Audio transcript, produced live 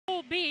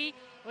B,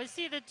 we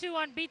see the two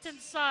unbeaten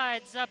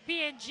sides,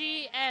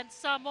 PNG and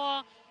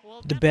Samoa.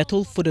 The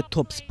battle for the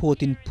top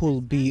spot in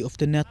Pool B of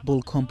the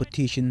netball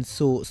competition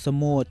saw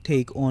Samoa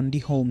take on the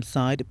home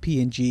side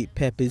PNG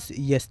Pepes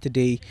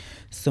yesterday.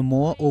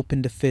 Samoa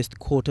opened the first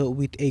quarter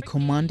with a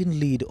commanding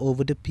lead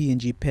over the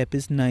PNG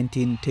Pepes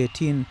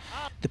 19-13.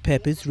 The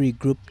Pepes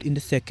regrouped in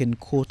the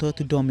second quarter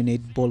to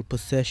dominate ball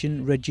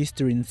possession,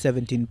 registering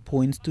 17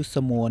 points to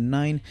Samoa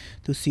 9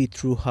 to see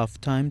through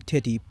halftime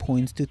 30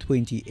 points to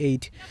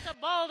 28.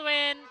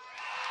 Baldwin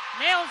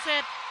nails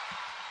it.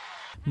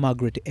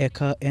 Margaret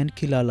Eka and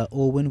Kilala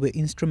Owen were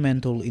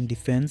instrumental in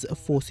defense,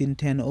 forcing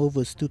 10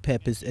 overs to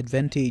Pepes'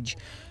 advantage.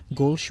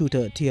 Goal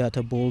shooter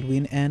Tiata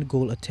Baldwin and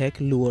goal attack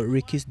Lua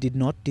Rickis did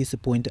not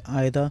disappoint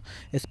either,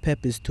 as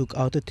Pepes took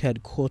out the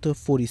third quarter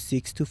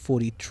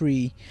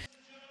 46-43.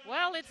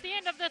 Well, it's the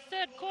end of the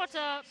third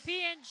quarter.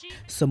 PNG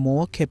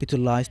Samoa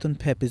capitalized on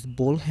Pepes'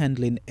 ball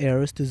handling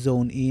errors to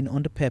zone in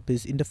on the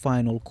Pepes in the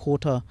final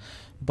quarter,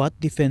 but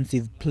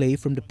defensive play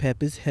from the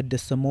Pepes had the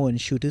Samoan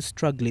shooters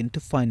struggling to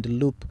find the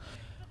loop.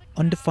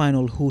 On the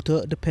final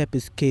hooter, the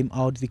Pepes came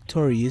out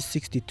victorious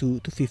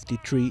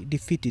 62-53,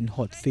 defeating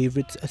hot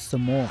favorites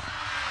Samoa.